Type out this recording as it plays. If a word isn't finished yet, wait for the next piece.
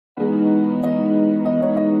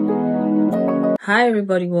Hi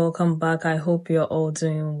everybody, welcome back. I hope you're all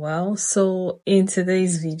doing well. So in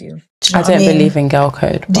today's video, I don't believe in girl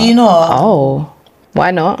code. Do you not? Oh, why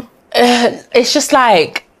not? It's just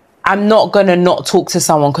like, I'm not gonna not talk to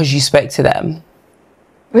someone because you spoke to them.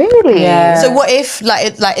 Really? Yeah. So what if,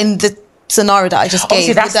 like in the scenario that I just gave?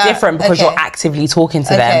 Obviously, that's different because you're actively talking to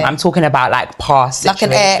them. I'm talking about like past like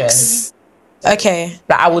situations. an ex. Okay.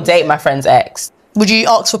 Like I will date my friend's ex. Would you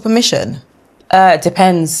ask for permission? It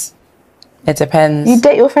depends. It depends. You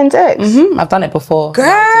date your friend's ex? I've done it before. Girl,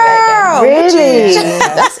 really?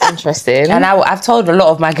 That's interesting. And I've told a lot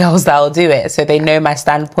of my girls that I'll do it, so they know my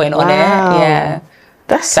standpoint on it. Yeah.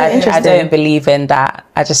 That's so interesting. I don't believe in that.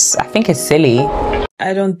 I think it's silly.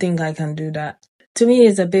 I don't think I can do that. To me,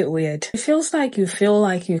 it's a bit weird. It feels like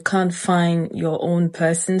you can't find your own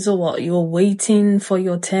person. So what? You're waiting for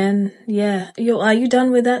your turn? Yeah. Are you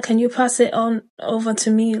done with that? Can you pass it on over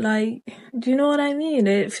to me? Like, do you know what I mean?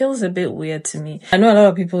 It feels a bit weird to me. I know a lot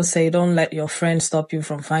of people say don't let your friend stop you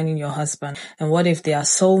from finding your husband. And what if they are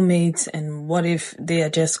soulmates? And what if they are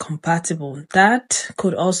just compatible? That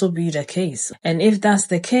could also be the case. And if that's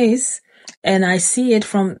the case, and I see it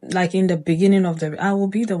from like in the beginning of I will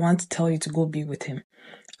be the one to tell you to go be with him.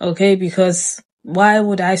 Okay? Because why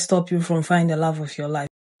would I stop you from finding the love of your life?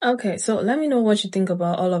 Okay, so let me know what you think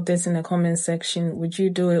about all of this in the comment section. Would you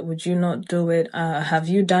do it? Would you not do it? Have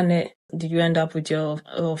you done it? Did you end up with your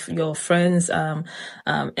friend's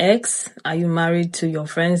ex? Are you married to your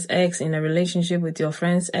friend's ex, in a relationship with your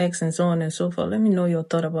friend's ex, and so on and so forth? Let me know your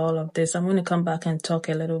thought about all of this. I'm going to come back and talk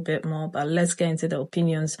a little bit more, but let's get into the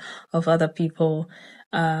opinions of other people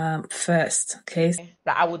first, okay?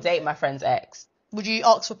 Like I will date my friend's ex. Would you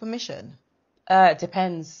ask for permission? It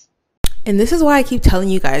depends. And this is why I keep telling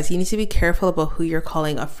you guys, you need to be careful about who you're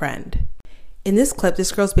calling a friend. In this clip,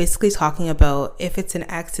 this girl's basically talking about if it's an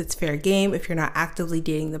ex, it's fair game if you're not actively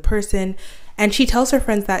dating the person. And she tells her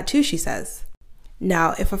friends that too, she says.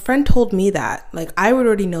 Now, if a friend told me that, like, I would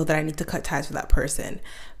already know that I need to cut ties with that person.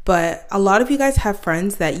 But a lot of you guys have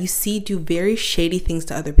friends that you see do very shady things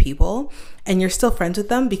to other people, and you're still friends with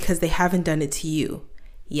them because they haven't done it to you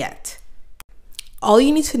yet. All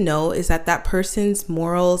you need to know is that that person's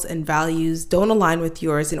morals and values don't align with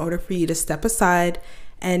yours in order for you to step aside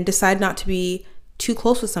and decide not to be too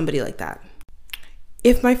close with somebody like that.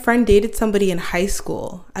 If my friend dated somebody in high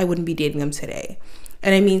school, I wouldn't be dating them today.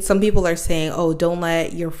 And I mean, some people are saying, oh, don't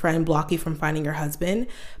let your friend block you from finding your husband.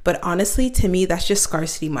 But honestly, to me, that's just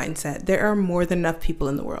scarcity mindset. There are more than enough people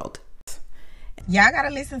in the world. Y'all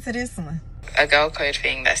gotta listen to this one. A girl code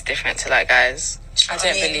thing that's different to like guys. I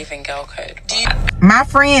don't believe in girl code. My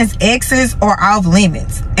friends' exes are off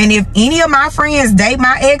limits. And if any of my friends date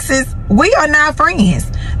my exes, we are not friends.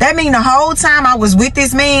 That means the whole time I was with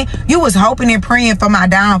this man, you was hoping and praying for my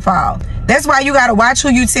downfall. That's why you gotta watch who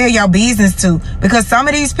you tell your business to. Because some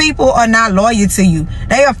of these people are not loyal to you.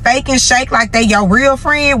 They are fake and shake like they your real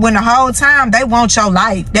friend when the whole time they want your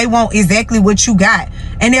life. They want exactly what you got.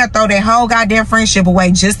 And they'll throw their whole goddamn friendship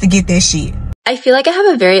away just to get that shit. I feel like I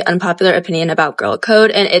have a very unpopular opinion about girl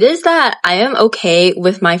code, and it is that I am okay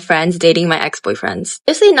with my friends dating my ex-boyfriends.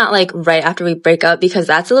 Obviously not like right after we break up because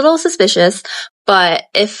that's a little suspicious, but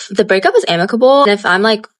if the breakup is amicable, and if I'm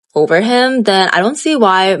like over him, then I don't see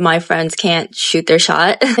why my friends can't shoot their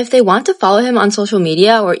shot. If they want to follow him on social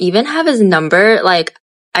media or even have his number, like,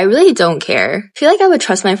 I really don't care. I feel like I would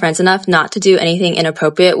trust my friends enough not to do anything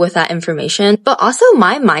inappropriate with that information. But also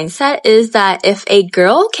my mindset is that if a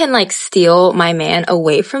girl can like steal my man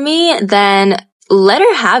away from me, then let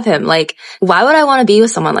her have him. Like, why would I want to be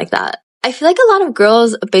with someone like that? I feel like a lot of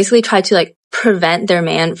girls basically try to like prevent their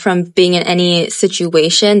man from being in any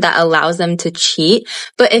situation that allows them to cheat.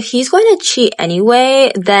 But if he's going to cheat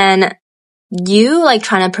anyway, then you like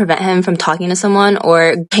trying to prevent him from talking to someone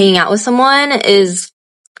or hanging out with someone is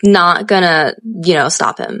not gonna,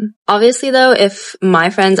 stop him. Obviously though, if my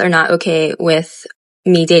friends are not okay with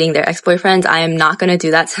me dating their ex-boyfriends, I am not gonna do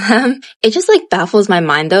that to them. It just like baffles my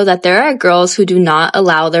mind though that there are girls who do not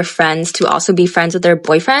allow their friends to also be friends with their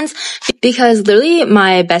boyfriends, because literally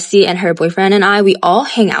my bestie and her boyfriend and we all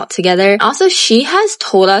hang out together. Also, she has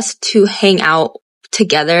told us to hang out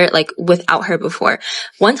together like without her before.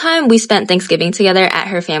 One time we spent Thanksgiving together at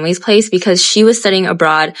her family's place because she was studying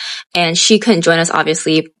abroad and she couldn't join us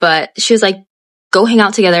obviously, but she was like, go hang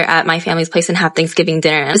out together at my family's place and have Thanksgiving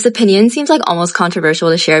dinner. This opinion seems like almost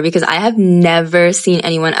controversial to share because I have never seen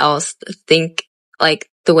anyone else think like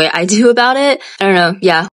the way I do about it. I don't know.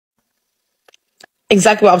 Yeah.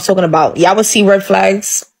 Exactly what I was talking about. Y'all would see red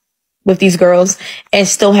flags with these girls and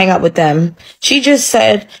still hang out with them. She just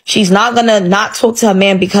said she's not gonna not talk to her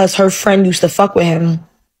man because her friend used to fuck with him.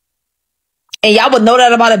 And y'all would know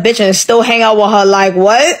that about a bitch and still hang out with her. Like,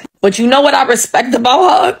 what? But you know what I respect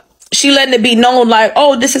about her? She letting it be known, like,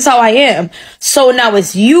 oh, this is how I am. So now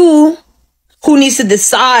it's you who needs to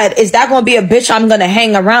decide, is that going to be a bitch I'm going to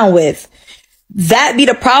hang around with? That be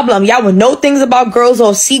the problem. Y'all would know things about girls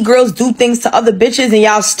or see girls do things to other bitches and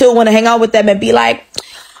y'all still want to hang out with them and be like,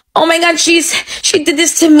 oh my God, she did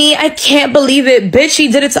this to me. I can't believe it. Bitch,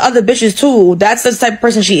 she did it to other bitches too. That's the type of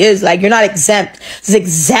person she is. Like, you're not exempt. This is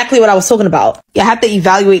exactly what I was talking about. You have to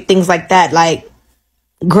evaluate things like that. Like,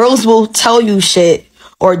 girls will tell you shit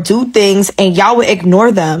or do things and y'all will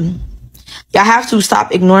ignore them. Y'all have to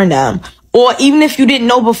stop ignoring them. Or even if you didn't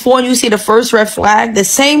know before and you see the first red flag, the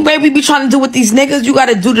same way we be trying to do with these niggas, you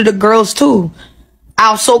gotta do to the girls too.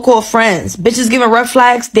 Our so-called friends. Bitches giving red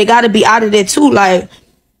flags, they gotta be out of there too. Like,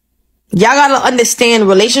 y'all gotta understand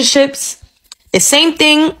relationships. The same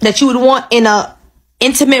thing that you would want in a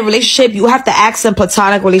intimate relationship, you have to ask in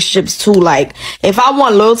platonic relationships too. Like, if I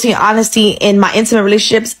want loyalty and honesty in my intimate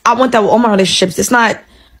relationships, I want that with all my relationships. It's not,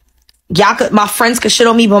 my friends could shit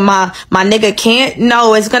on me, but my nigga can't.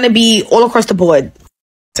 No, it's gonna be all across the board.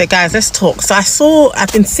 So guys, let's talk. So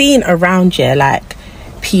I've been seeing around here, like,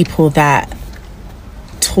 people that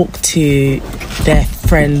talk to their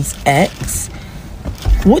friend's ex.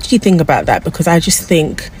 What do you think about that? Because I just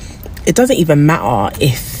think it doesn't even matter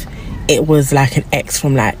if it was like an ex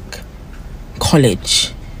from like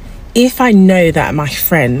college. If I know that my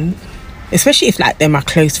friend, especially if like they're my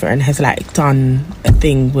close friend, has like done a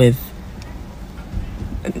thing with,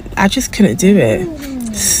 I just couldn't do it.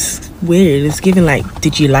 It's weird. It's giving like,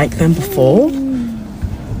 did you like them before?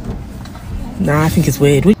 No, I think it's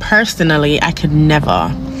weird. Personally, I could never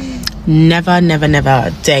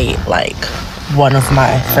date like one of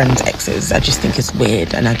my friend's exes. I just think it's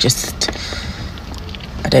weird, and I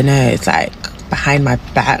don't know, it's like behind my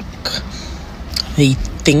back. Are you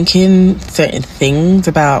thinking certain things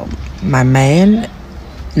about my man?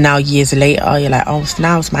 Now years later, you're like, oh,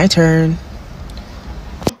 now it's my turn.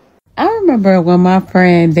 I remember when my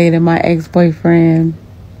friend dated my ex-boyfriend.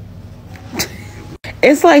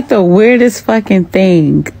 It's like the weirdest fucking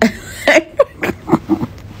thing.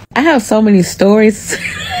 I have so many stories.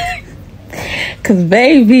 Cause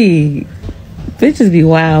baby, bitches be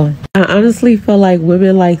wild. I honestly feel like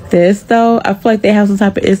women like this though, I feel like they have some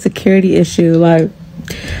type of insecurity issue. Like,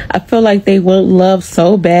 I feel like they want love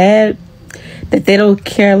so bad that they don't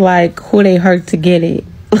care like who they hurt to get it.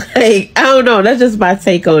 Like, I don't know, that's just my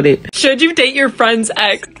take on it. Should you date your friend's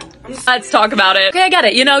ex? Let's talk about it. Okay, I get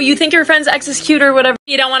it. You know, you think your friend's ex is cute or whatever.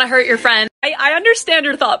 You don't want to hurt your friend. I understand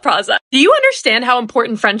your thought process. Do you understand how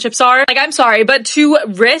important friendships are? Like, I'm sorry, but to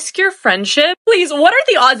risk your friendship, please, what are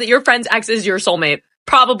the odds that your friend's ex is your soulmate?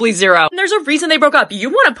 Probably zero. And there's a reason they broke up. You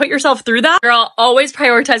want to put yourself through that? Girl, always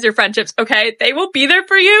prioritize your friendships, okay? They will be there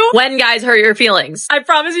for you when guys hurt your feelings. I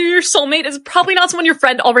promise you, your soulmate is probably not someone your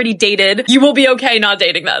friend already dated. You will be okay not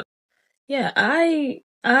dating them. Yeah,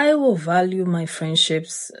 I will value my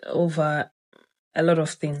friendships over a lot of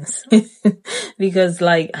things. Because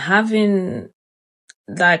like having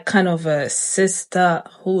that kind of a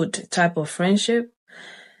sisterhood type of friendship,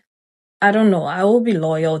 I don't know, I will be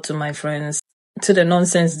loyal to my friends to the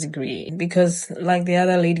nonsense degree, because like the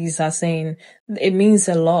other ladies are saying, it means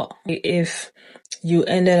a lot. If you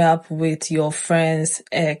ended up with your friend's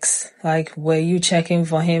ex, like, were you checking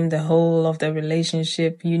for him the whole of the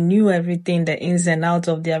relationship? You knew everything, the ins and outs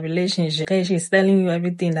of their relationship. Okay, she's telling you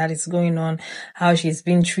everything that is going on, how she's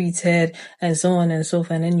been treated, and so on and so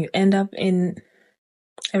forth, and then you end up in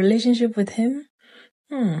a relationship with him?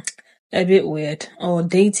 A bit weird. Or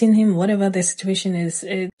dating him, whatever the situation is.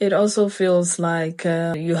 It also feels like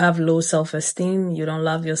you have low self-esteem, you don't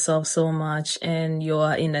love yourself so much, and you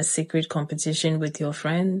are in a secret competition with your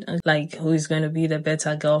friend. Like, who is going to be the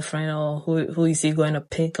better girlfriend, or who is he going to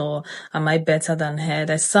pick, or am I better than her?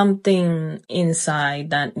 There's something inside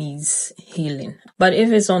that needs healing. But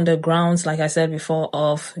if it's on the grounds, like I said before,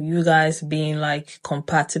 of you guys being like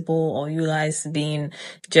compatible, or you guys being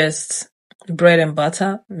just bread and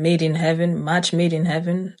butter, made in heaven, match made in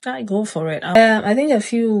heaven, I go for it. I think a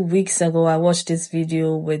few weeks ago I watched this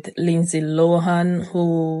video with Lindsay Lohan,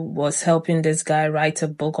 who was helping this guy write a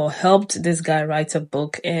book, or helped this guy write a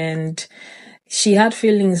book, and she had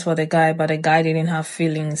feelings for the guy, but the guy didn't have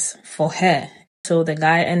feelings for her. So the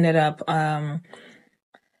guy ended up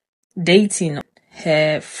dating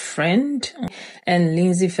her friend, and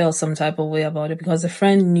Lindsay felt some type of way about it because the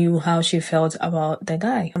friend knew how she felt about the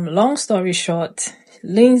guy. Long story short,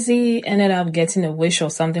 Lindsay ended up getting a wish or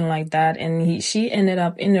something like that, and she ended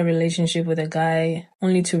up in a relationship with a guy,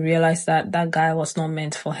 only to realize that that guy was not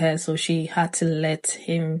meant for her, so she had to let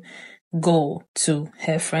him go to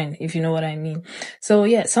her friend, if you know what I mean. So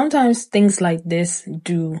yeah, sometimes things like this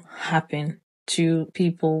do happen to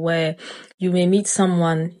people, where you may meet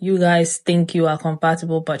someone, you guys think you are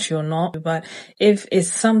compatible, but you're not. But if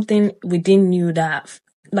it's something within you that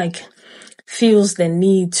like feels the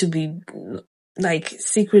need to be like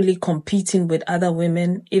secretly competing with other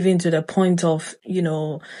women, even to the point of, you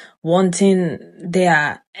know, wanting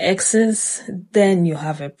their exes, then you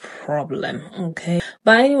have a problem, okay?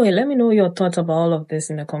 But anyway, let me know your thoughts about all of this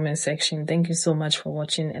in the comment section. Thank you so much for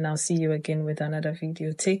watching, and I'll see you again with another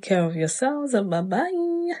video. Take care of yourselves, and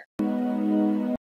bye-bye.